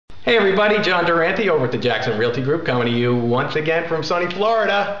Hey everybody, John Durante over at the Jackson Realty Group coming to you once again from sunny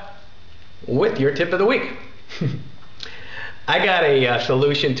Florida with your tip of the week. I got a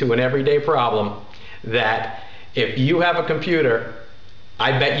solution to an everyday problem that if you have a computer,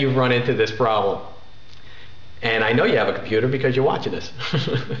 I bet you've run into this problem. And I know you have a computer because you're watching this.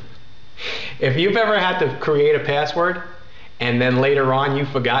 If you've ever had to create a password and then later on you've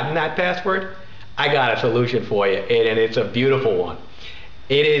forgotten that password, I got a solution for you, and it's a beautiful one.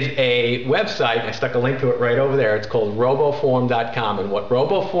 It is a website, I stuck a link to it right over there. It's called Roboform.com, and what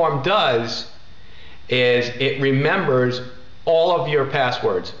Roboform does is it remembers all of your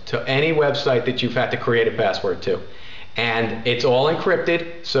passwords to any website that you've had to create a password to. And it's all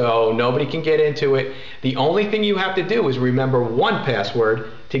encrypted, so nobody can get into it. The only thing you have to do is remember one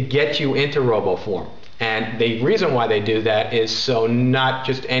password to get you into Roboform. And the reason why they do that is so not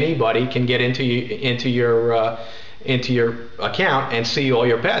just anybody can get into your account and see all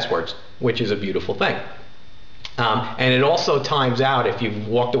your passwords, which is a beautiful thing. And it also times out if you've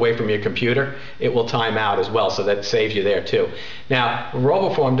walked away from your computer. It will time out as well, so that saves you there too. Now, what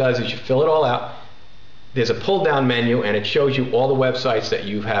Roboform does is you fill it all out. There's a pull-down menu, and it shows you all the websites that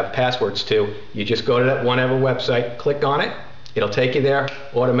you have passwords to. You just go to that whatever website, click on it. It'll take you there,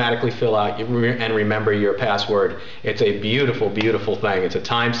 automatically fill out and remember your password. It's a beautiful, beautiful thing. It's a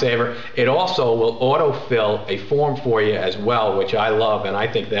time saver. It also will autofill a form for you as well, which I love, and I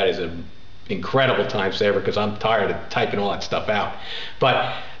think that is an incredible time saver because I'm tired of typing all that stuff out.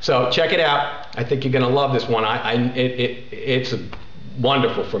 But so check it out. I think you're going to love this one. It's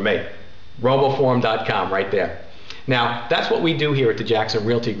wonderful for me. Roboform.com right there. Now, that's what we do here at the Jackson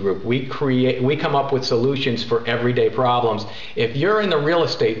Realty Group. We come up with solutions for everyday problems. If you're in the real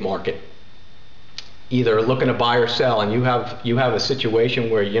estate market, either looking to buy or sell, and you have a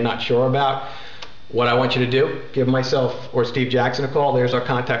situation where you're not sure about, what I want you to do, give myself or Steve Jackson a call. There's our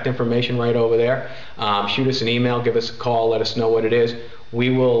contact information right over there. Shoot us an email, give us a call, let us know what it is.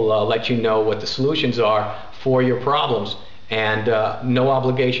 We will let you know what the solutions are for your problems. And no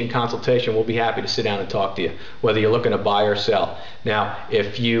obligation consultation. We'll be happy to sit down and talk to you, whether you're looking to buy or sell. Now,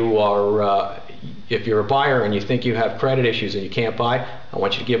 if you're a buyer and you think you have credit issues and you can't buy, I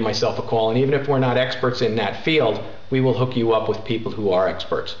want you to give myself a call. And even if we're not experts in that field, we will hook you up with people who are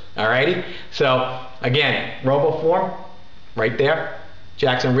experts. Alrighty? So again, Roboform, right there.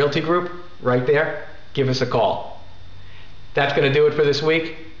 Jackson Realty Group, right there. Give us a call. That's going to do it for this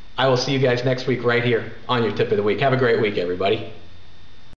week. I will see you guys next week right here on your tip of the week. Have a great week, everybody.